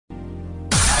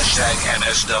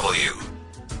#NSW.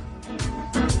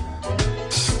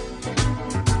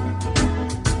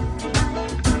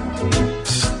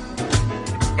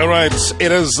 All right,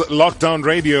 it is Lockdown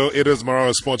Radio. It is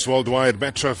Marawa Sports Worldwide,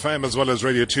 Metro FM, as well as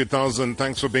Radio 2000.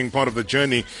 Thanks for being part of the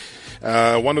journey.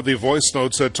 One of the voice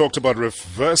notes talked about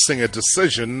reversing a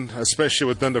decision, especially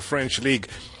within the French league.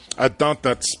 I doubt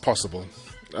that's possible.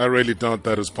 I really doubt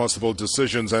that is possible.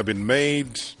 Decisions have been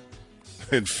made.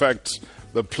 In fact,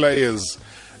 the players,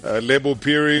 Lebo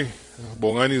Piri,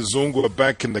 Bongani Zungu, are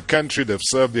back in the country. They've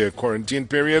served their quarantine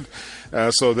period.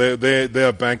 So they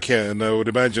are back here, and I would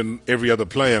imagine every other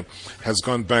player has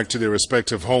gone back to their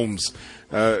respective homes.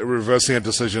 Reversing a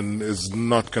decision is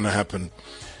not going to happen.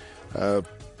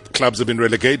 Clubs have been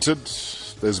relegated.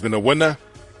 There's been a winner,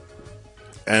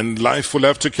 and life will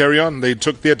have to carry on. They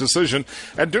took their decision.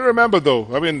 And do remember, though,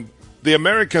 I mean, the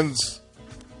Americans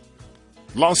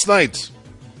last night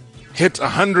hit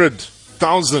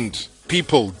 100,000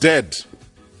 people dead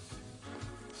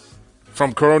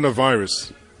from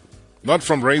coronavirus. Not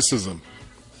from racism,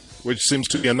 which seems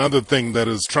to be another thing that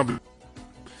is troubling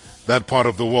that part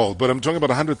of the world. But I'm talking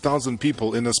about 100,000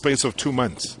 people in the space of 2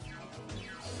 months.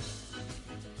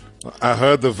 I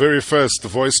heard the very first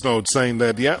voice note saying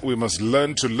that, yeah, we must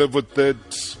learn to live with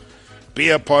it, be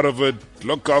a part of it,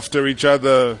 look after each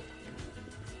other.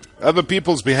 Other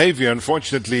people's behavior,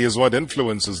 unfortunately, is what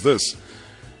influences this.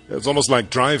 It's almost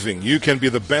like driving. You can be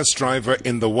the best driver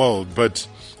in the world, but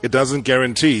it doesn't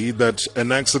guarantee that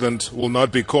an accident will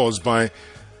not be caused by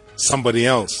somebody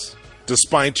else,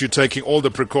 despite you taking all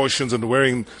the precautions and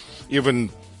wearing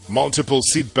even multiple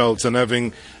seat belts and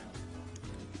having,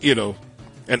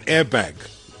 an airbag.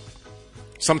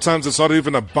 Sometimes it's not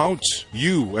even about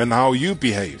you and how you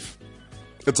behave.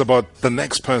 It's about the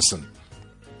next person.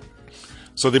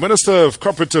 So the Minister of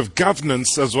Cooperative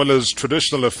Governance as well as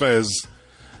Traditional Affairs,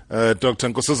 Dr.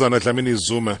 Nkosazana Dlamini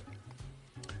Zuma,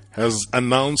 has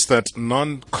announced that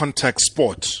non-contact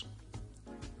sport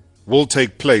will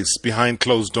take place behind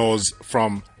closed doors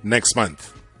from next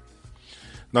month.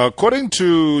 Now, according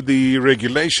to the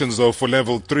regulations, though, for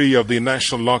level 3 of the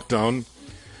national lockdown,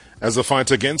 as the fight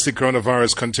against the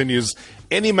coronavirus continues,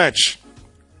 any match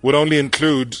would only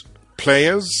include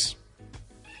players,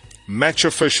 match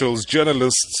officials,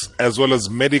 journalists, as well as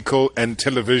medical and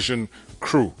television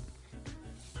crew.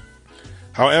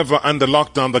 However, under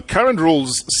lockdown, the current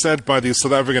rules set by the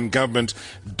South African government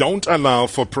don't allow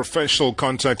for professional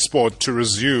contact sport to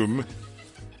resume.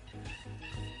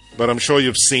 But I'm sure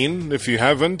you've seen, if you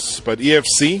haven't, but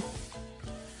EFC,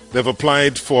 they've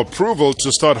applied for approval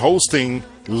to start hosting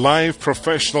live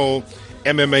professional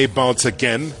MMA bouts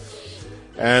again.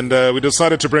 And we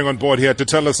decided to bring on board here to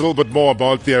tell us a little bit more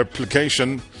about the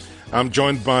application. I'm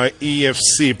joined by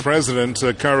EFC President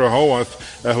Cairo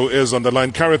Howarth, who is on the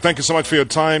line. Cairo, thank you so much for your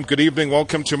time. Good evening.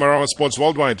 Welcome to Marawa Sports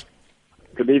Worldwide.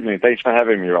 Good evening. Thanks for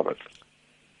having me, Robert.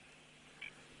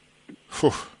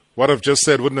 What I've just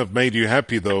said wouldn't have made you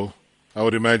happy, though, I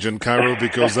would imagine, Cairo,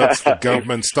 because that's the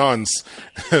government stance.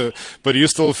 But you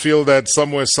still feel that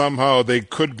somewhere, somehow, there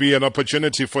could be an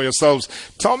opportunity for yourselves.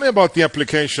 Tell me about the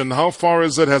application. How far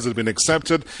is it? Has it been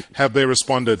accepted? Have they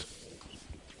responded?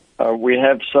 We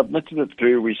have submitted it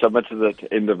through. We submitted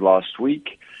it end of last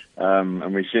week,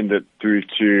 and we sent it through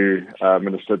to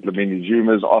Minister Dlamini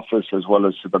Zuma's office as well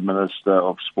as to the Minister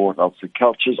of Sport, Arts and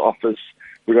Culture's office.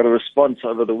 We got a response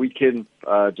over the weekend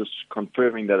just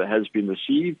confirming that it has been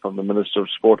received from the Minister of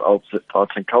Sport, Arts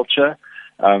and Culture,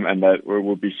 and that it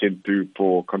will be sent through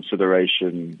for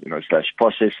consideration, /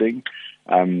 processing,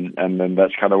 and then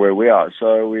that's kind of where we are.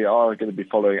 So we are going to be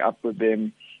following up with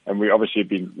them. And we obviously have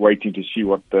been waiting to see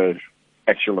what the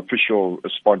actual official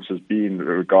response has been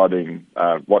regarding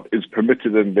what is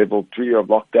permitted in level 3 of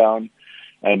lockdown.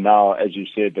 And now, as you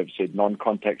said, they've said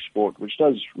non-contact sport, which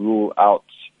does rule out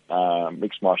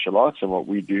mixed martial arts and what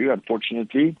we do,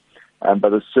 unfortunately.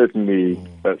 But it's certainly,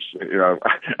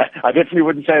 I definitely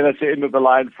wouldn't say that's the end of the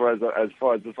line for as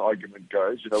far as this argument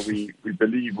goes. We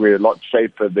believe we're a lot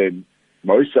safer than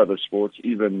most other sports,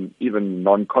 even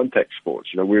non-contact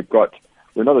sports.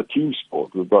 We're not a team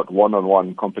sport. We've got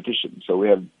one-on-one competition. So we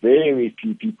have very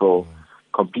few people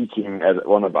competing at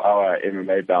one of our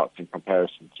MMA bouts in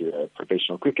comparison to a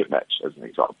professional cricket match, as an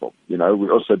example. We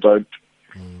also don't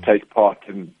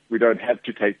we don't have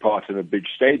to take part in a big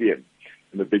stadium,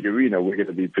 in a big arena. We're going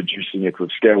to be producing it. We've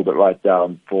scaled it right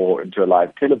down into a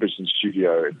live television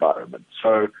studio environment.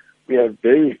 So we have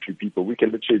very few people. We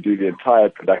can literally do the entire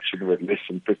production with less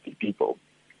than 50 people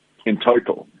in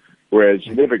total. Whereas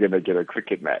you're never going to get a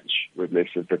cricket match with less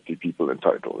than 50 people in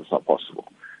total. It's not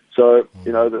possible. So,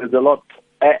 there's a lot.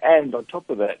 And on top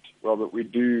of that, Robert, we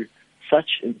do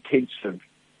such intensive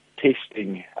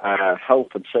testing health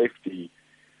and safety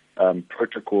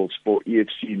protocols for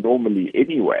EFC normally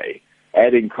anyway.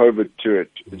 Adding COVID to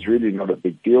it is really not a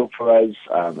big deal for us.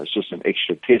 It's just an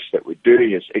extra test that we're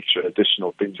doing. It's extra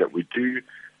additional things that we do,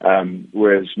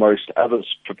 whereas most other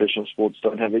professional sports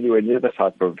don't have anywhere near the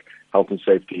type of health and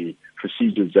safety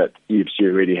procedures that EFC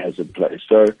already has in place.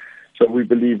 So we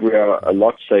believe we are a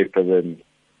lot safer than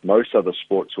most other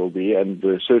sports will be, and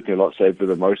we're certainly a lot safer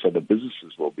than most other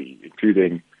businesses will be,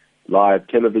 including live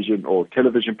television or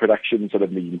television productions that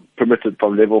have been permitted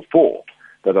from level 4.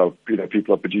 That are,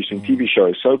 people are producing TV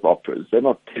shows, soap operas. They're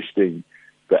not testing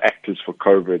the actors for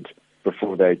COVID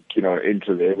before they,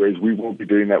 enter there, whereas we will be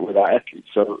doing that with our athletes.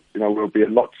 So, we'll be a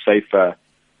lot safer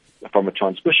from a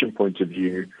transmission point of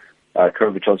view,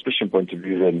 COVID transmission point of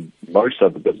view, than most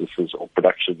other businesses or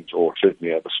productions or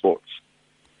certainly other sports.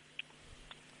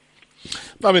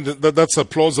 I mean, that's a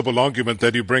plausible argument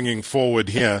that you're bringing forward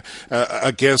here. I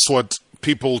guess what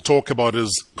people talk about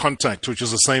is contact, which is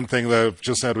the same thing that I've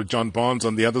just had with John Barnes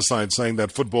on the other side, saying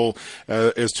that football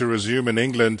is to resume in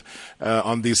England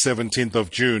on the 17th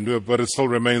of June, but it still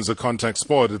remains a contact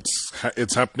sport.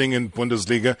 It's happening in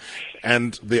Bundesliga,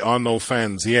 and there are no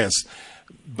fans, yes.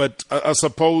 But I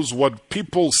suppose what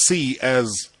people see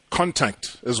as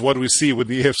contact is what we see with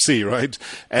the EFC, right?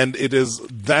 And it is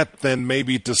that then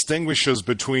maybe distinguishes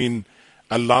between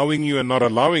allowing you and not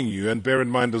allowing you. And bear in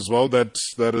mind as well that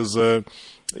that is a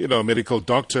medical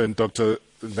doctor, and Dr.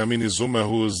 Dlamini Zuma,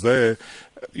 who is there,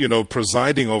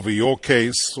 presiding over your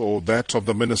case or that of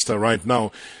the minister right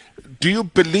now. Do you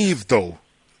believe, though,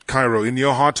 Cairo, in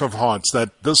your heart of hearts,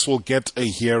 that this will get a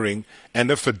hearing?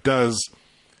 And if it does,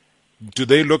 do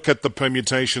they look at the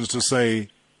permutations to say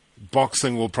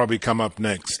boxing will probably come up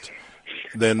next?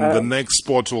 Then the next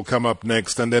sport will come up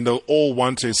next, and then they'll all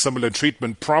want a similar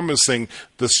treatment, promising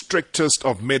the strictest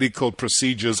of medical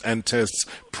procedures and tests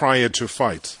prior to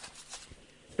fight.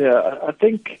 Yeah, I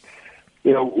think,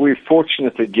 we're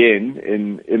fortunate again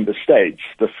in the States.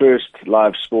 The first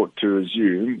live sport to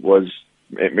resume was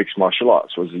mixed martial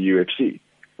arts, was the UFC.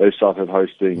 They started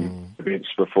hosting events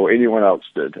before anyone else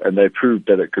did, and they proved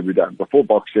that it could be done. Before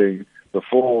boxing,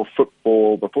 before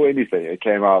football, before anything, it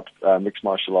came out, mixed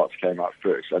martial arts came out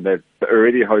first. And they've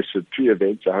already hosted 3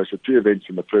 events. They hosted 3 events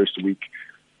in the first week,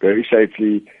 very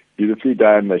safely, beautifully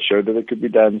done. They showed that it could be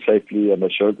done safely, and they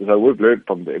showed that we've learned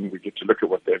from them. We get to look at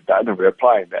what they've done, and we're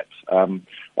applying that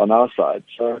on our side.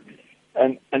 So,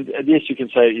 and yes, you can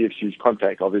say EFC's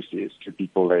contact, obviously, is 2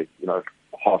 people, they,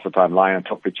 half the time lying on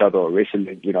top of each other or wrestling,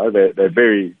 they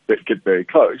get very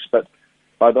close. But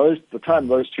by the time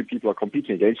those 2 people are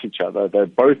competing against each other,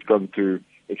 they've both gone through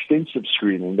extensive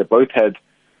screening. They both had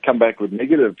come back with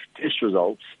negative test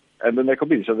results, and then they're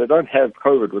competing. So they don't have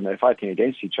COVID when they're fighting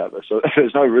against each other. So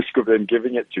there's no risk of them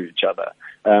giving it to each other.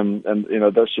 And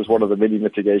that's just one of the many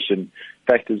mitigation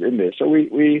factors in there. So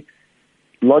we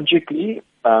logically,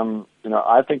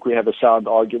 I think we have a sound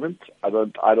argument. I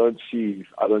don't see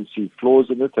flaws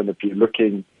in it. And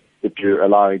if you're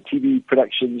allowing TV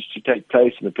productions to take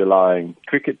place, and if you're allowing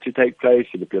cricket to take place,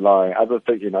 and if you're allowing other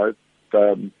things,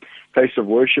 place of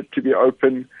worship to be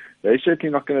open, they're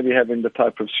certainly not going to be having the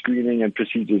type of screening and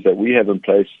procedures that we have in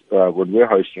place when we're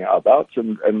hosting our bouts,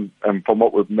 and from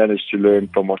what we've managed to learn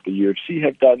from what the UFC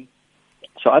have done.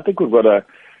 So I think we've got a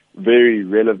very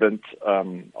relevant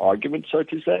argument, so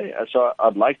to say. So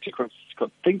I'd like to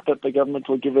think that the government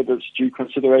will give it its due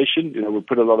consideration. We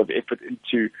put a lot of effort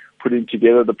into putting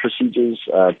together the procedures,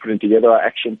 putting together our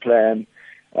action plan.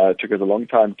 It took us a long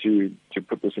time to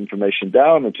put this information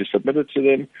down and to submit it to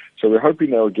them. So we're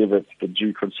hoping they'll give it the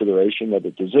due consideration that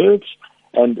it deserves.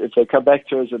 And if they come back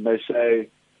to us and they say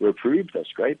we're approved,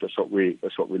 that's great. That's what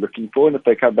we're looking for. And if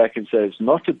they come back and say it's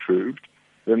not approved,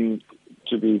 then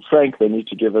to be frank, they need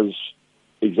to give us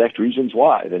exact reasons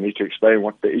why. They need to explain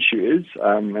what the issue is,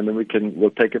 and then we'll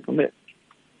take it from there.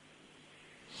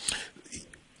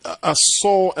 I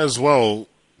saw as well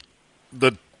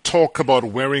the talk about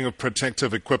wearing of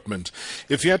protective equipment.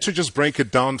 If you had to just break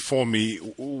it down for me,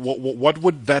 what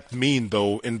would that mean,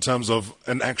 though, in terms of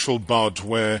an actual bout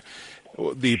where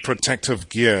the protective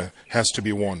gear has to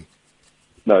be worn?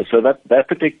 No, so that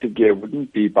protective gear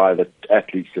wouldn't be by the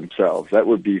athletes themselves. That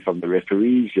would be from the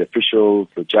referees, the officials,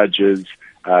 the judges,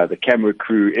 the camera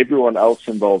crew, everyone else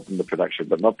involved in the production,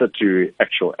 but not the 2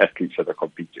 actual athletes that are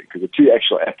competing. Because the 2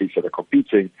 actual athletes that are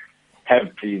competing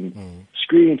have been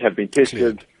screened, have been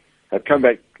tested, have come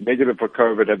back negative for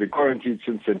COVID, have been quarantined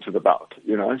since into the bout.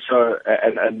 So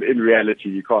and in reality,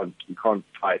 you can't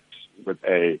fight with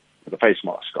a face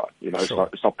mask on. Sure.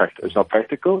 It's not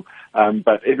practical.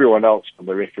 But everyone else, from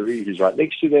the referee who's right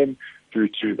next to them, through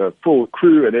to the full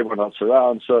crew and everyone else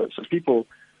around. So people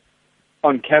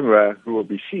on camera who will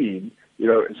be seen,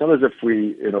 it's not as if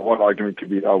one argument could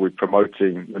be, we're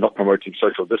not promoting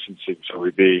social distancing, so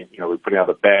we're putting out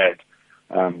a bad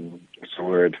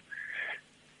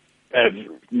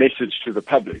message to the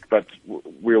public, but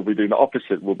we'll be doing the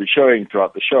opposite. We'll be showing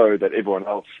throughout the show that everyone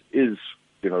else is,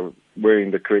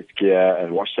 wearing the correct gear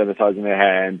and sanitizing their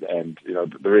hands and,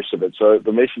 the rest of it. So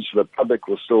the message to the public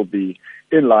will still be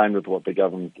in line with what the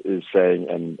government is saying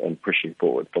and pushing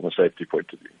forward from a safety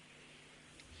point of view.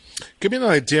 Give me an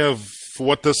idea of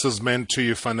what this has meant to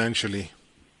you financially.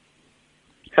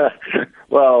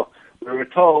 Well, we were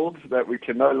told that we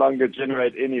can no longer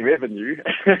generate any revenue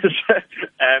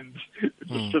and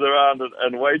just sit around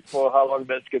and wait for how long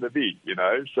that's going to be,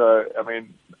 So,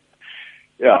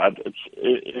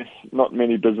 it's not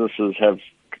many businesses have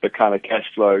the kind of cash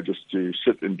flow just to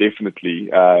sit indefinitely.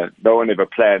 No one ever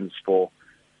plans for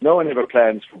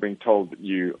being told that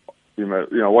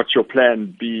what's your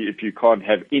plan B if you can't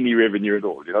have any revenue at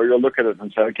all? You'll look at it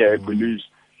and say, okay, if we lose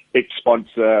X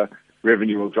sponsor,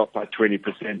 revenue will drop by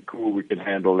 20%. Cool, we can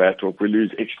handle that. Or if we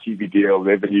lose X TV deal,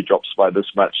 revenue drops by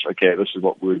this much. Okay, this is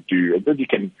what we would do. And then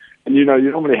you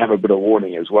normally have a bit of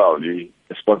warning as well. The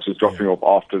sponsor's dropping off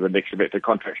after the next event. The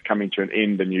contract's coming to an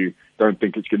end and you don't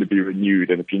think it's going to be renewed.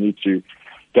 And if you need to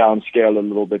downscale a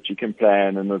little bit, you can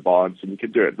plan in advance and you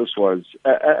can do it. This was,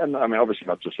 obviously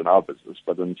not just in our business,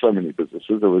 but in so many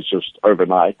businesses, it was just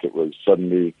overnight. It was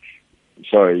suddenly,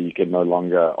 sorry, you can no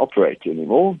longer operate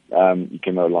anymore. You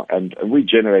can no longer, and we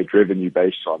generate revenue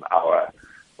based on our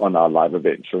live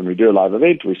events. So when we do a live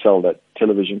event, we sell that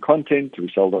television content, we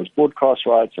sell those broadcast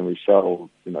rights, and we sell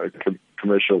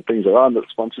commercial things around it,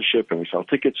 sponsorship, and we sell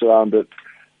tickets around it.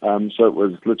 So it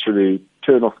was literally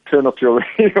turn off your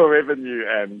revenue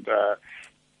and.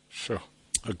 Sure.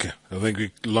 Okay. I think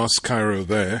we lost Cairo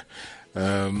there.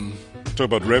 Talk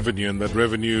about revenue, and that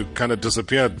revenue kind of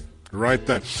disappeared right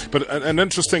there. But an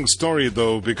interesting story,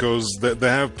 though, because they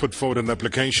have put forward an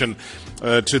application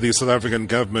to the South African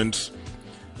government.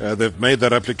 They've made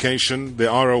that application. They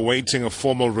are awaiting a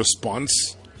formal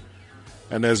response.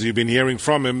 And as you've been hearing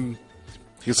from him,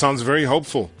 he sounds very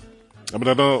hopeful. I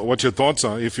don't know what your thoughts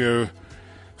are. If you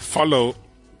follow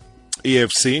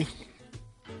EFC,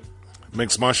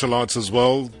 mixed martial arts as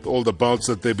well, all the bouts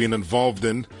that they've been involved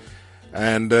in,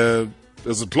 and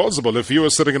is it plausible if you were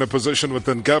sitting in a position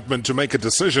within government to make a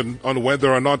decision on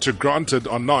whether or not to grant it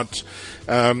or not?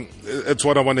 It's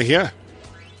what I want to hear.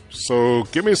 So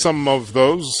give me some of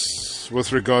those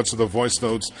with regards to the voice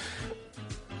notes,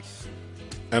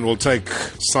 and we'll take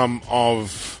some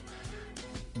of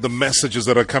the messages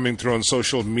that are coming through on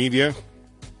social media,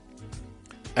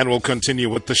 and we'll continue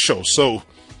with the show. So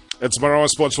it's Marawa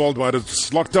Sports Worldwide. It's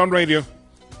Lockdown Radio.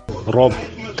 Rob,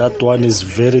 that one is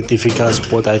very difficult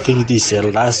sport. I think it is the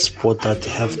last sport that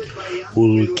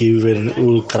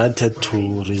will granted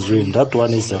to resume. That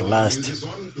one is the last.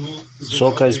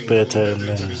 Soccer is better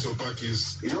than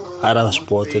other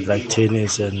sports like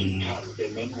tennis,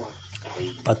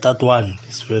 but that one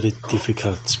is very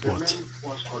difficult sport.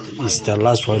 It's the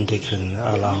last one they can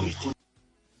allow it.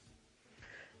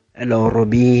 Hello,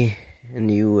 Robbie,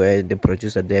 and you, the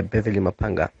producer there, Beverly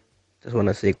Mapanga. Just want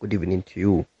to say good evening to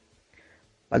you.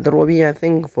 But Robbie, I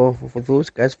think for those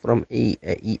guys from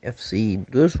EFC,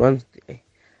 those ones,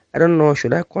 I don't know,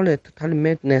 should I call it total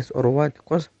madness or what?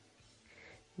 Because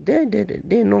they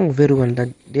know very well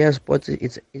that their sports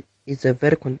it's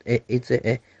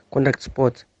a contact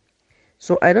sport.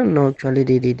 So I don't know, actually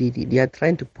they are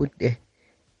trying to put the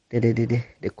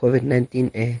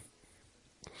COVID-19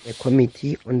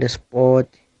 committee on the spot,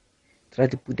 try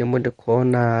to put them on the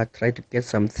corner, try to get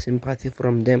some sympathy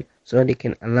from them so that they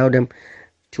can allow them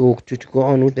to go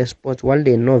on with the sport while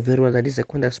they know very well that it's a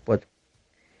contact sport.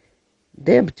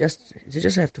 They just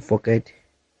have to forget.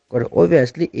 Because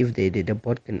obviously, if the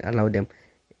board can allow them,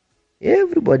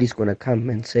 everybody's gonna come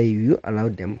and say you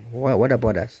allowed them. What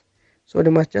about us? So they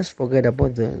must just forget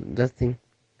about that thing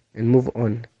and move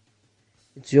on.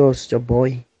 It's your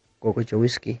boy, Gogo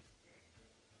Whiskey.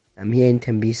 I'm here in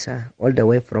Tembisa, all the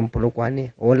way from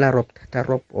Polokwane. Hola, Rob, Tata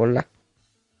Rob, hola.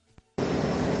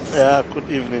 Yeah, good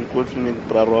evening,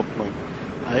 Bra Rob, man.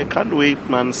 I can't wait,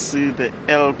 man, see the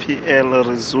LPL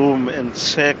resume and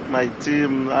check my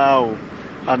team now.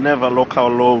 I never look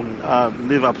alone.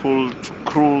 Liverpool to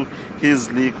crew his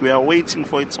league. We are waiting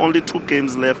for it's only 2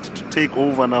 games left to take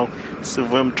over now.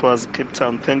 Sivem towards Cape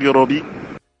Town. Thank you, Robbie.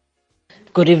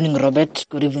 Good evening, Robert.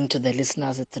 Good evening to the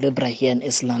listeners at Libra here in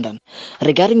East London.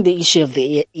 Regarding the issue of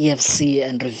the EFC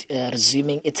and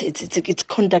resuming, it's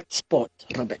contact sport,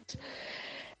 Robert.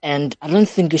 And I don't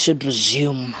think you should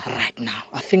resume right now.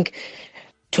 I think,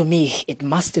 to me, it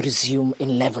must resume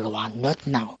in level 1, not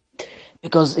now.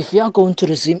 Because if you are going to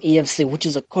resume EFC, which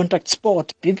is a contact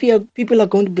sport, people are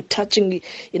going to be touching,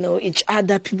 each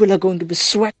other. People are going to be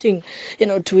sweating,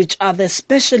 to each other,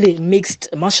 especially mixed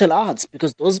martial arts,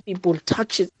 because those people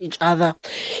touch each other,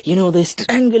 they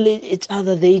strangle each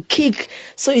other, they kick.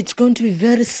 So it's going to be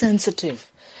very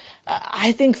sensitive.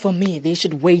 I think for me, they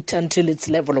should wait until it's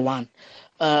level 1.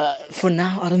 For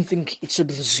now, I don't think it should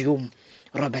resume,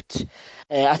 Robert.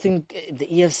 I think the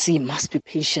EFC must be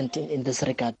patient in this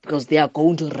regard, because they are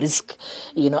going to risk,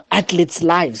 athletes'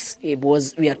 lives.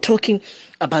 We are talking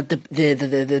about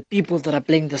the people that are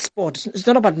playing the sport. It's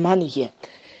not about money here.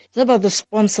 It's not about the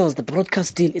sponsors, the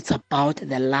broadcast deal. It's about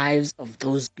the lives of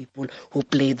those people who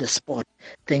play the sport.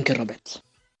 Thank you, Robert.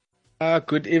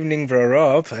 Good evening, bro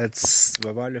Rob. It's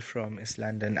Babale from East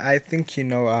London. I think,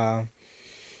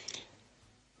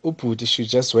 Ubud should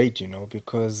just wait,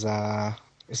 because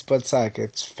sports soccer,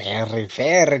 it's very,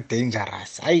 very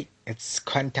dangerous. It's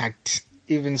contact.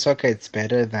 Even soccer, it's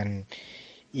better than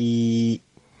EFC.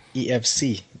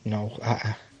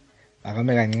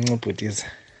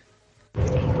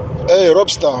 Hey,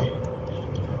 Robstar.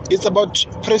 It's about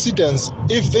precedence.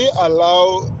 If they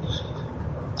allow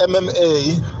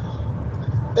MMA,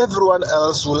 everyone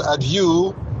else will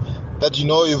argue that,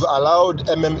 you've allowed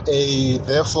MMA,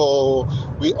 therefore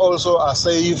we also are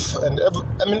safe. And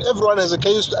everyone has a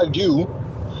case to argue.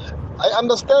 I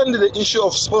understand the issue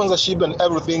of sponsorship and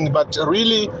everything, but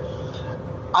really,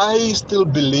 I still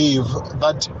believe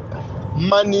that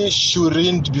money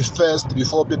shouldn't be first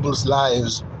before people's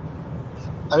lives.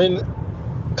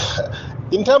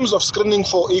 In terms of screening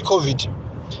for COVID,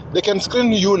 they can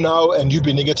screen you now and you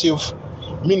be negative.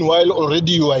 Meanwhile,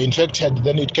 already you are infected,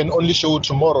 then it can only show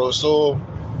tomorrow. So,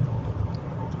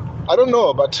 I don't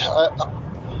know, but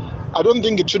I don't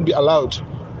think it should be allowed.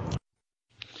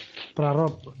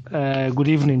 Rob, good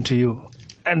evening to you,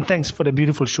 and thanks for the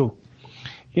beautiful show.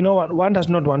 You know what, one does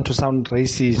not want to sound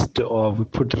racist or we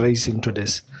put race into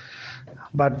this,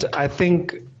 but I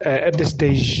think at this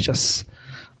stage, just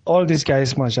all these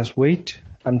guys must just wait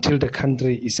until the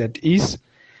country is at ease,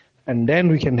 and then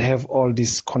we can have all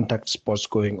these contact sports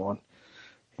going on.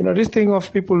 This thing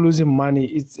of people losing money,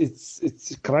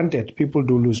 it's granted, people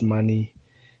do lose money,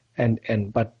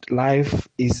 but life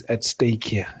is at stake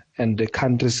here, and the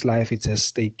country's life is at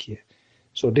stake here.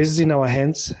 So this is in our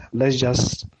hands. Let's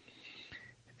just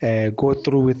go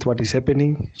through with what is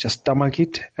happening, just stomach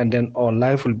it, and then our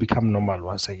life will become normal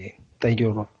once again. Thank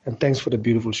you, Rob, and thanks for the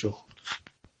beautiful show.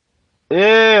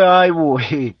 Hey, hayi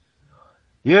boy.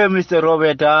 Yeah, Mr.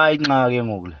 Robert, hayi inxaki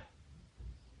ngokule.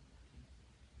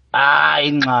 Hayi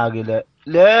inxaki le.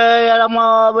 Le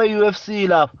yalama be-UFC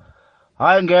lapha.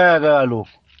 Hayi ngeke kaloku.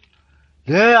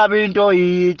 Le abinto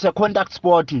it's a contact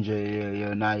sport nje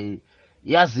yona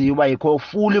yaziwa uba yikho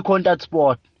fully contact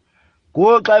sport.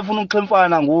 Ngoxa ifuna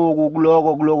ukuxhimfana ngoku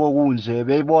kuloko kunje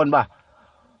beyibona ba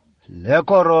le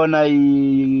corona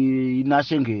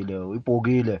inashengile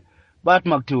ibhokile. Bathi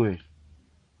makuthiwe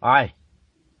hayi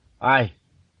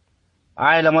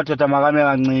la madoda makame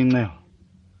kancinci,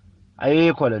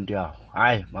 ayikho lento yawo,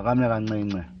 hayi makame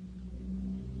kancinci.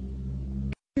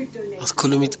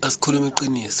 Asikhuluma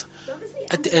iqiniso.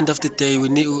 At the end of the day, we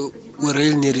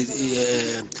really need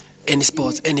any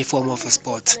sports, any form of a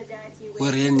sport. We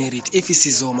really need it. If it's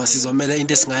sizomela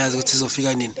into esingayazi ukuthi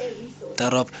izofika nini.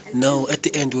 No, at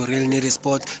the end we really need a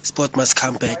sport. Sport must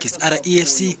come back. It's either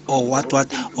EFC or what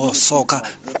or soccer.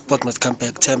 Sport must come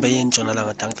back.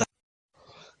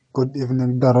 Good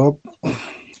evening, Darop.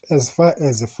 As far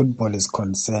as football is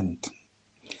concerned,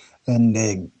 and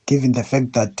given the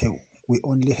fact that we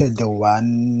only had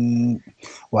one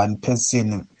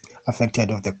person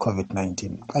affected of the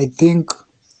COVID-19, I think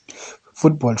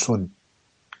football should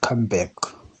come back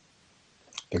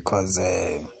because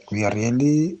we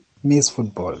really miss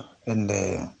football and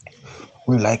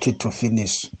we like it to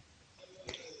finish.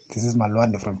 This is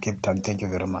Malwande from Cape Town. Thank you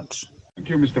very much. Thank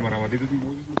you, Mr. Marawa.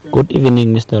 Good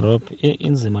evening, Mr. Rob.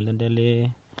 Inzima lento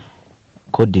le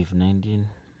COVID-19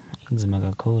 inzima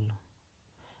kakhulu.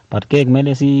 But ke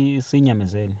kumele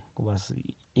sinyamezele kuba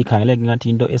ikhangeleka ngathi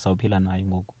into esawuphila nayo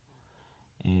ngoku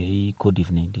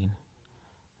i-COVID-19.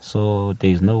 So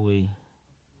there is no way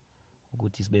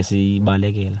ukuthi sibe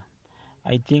sibalekela.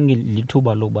 I think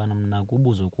lithuba lokubana mna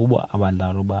kubuzo kubo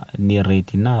abadlali uba ni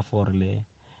ready na for le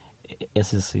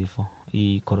esisifo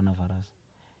i-coronavirus.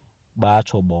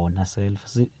 Batsho bona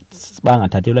self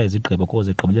bangathathelwa izigqibo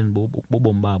cause igqibeleni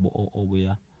bobomi babo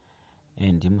obuya.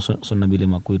 And ndim Sonabile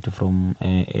Makwethu from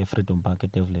Freedom Park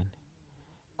at Evelyn.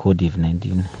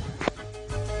 COVID-19.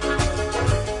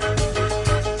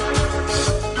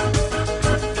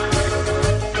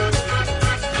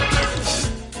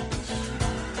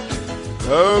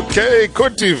 Okay,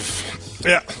 Kotiv.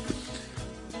 Yeah.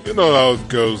 You know how it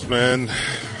goes, man.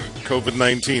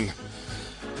 COVID-19.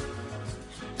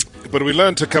 But we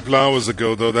learned a couple of hours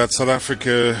ago, though, that South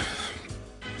African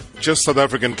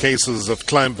cases have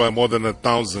climbed by more than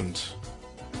 1,000.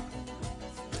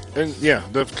 And yeah,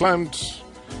 they've climbed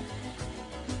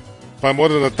by more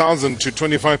than 1,000 to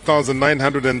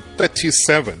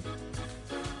 25,937.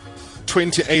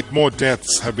 28 more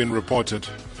deaths have been reported.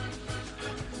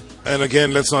 And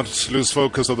again, let's not lose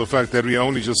focus of the fact that we are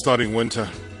only just starting winter.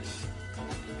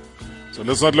 So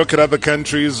let's not look at other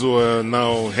countries who are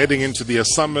now heading into their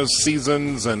summer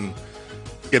seasons and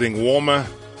getting warmer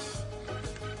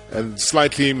and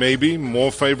slightly maybe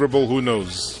more favorable, who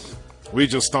knows. We're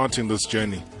just starting this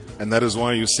journey, and that is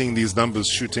why you're seeing these numbers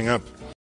shooting up.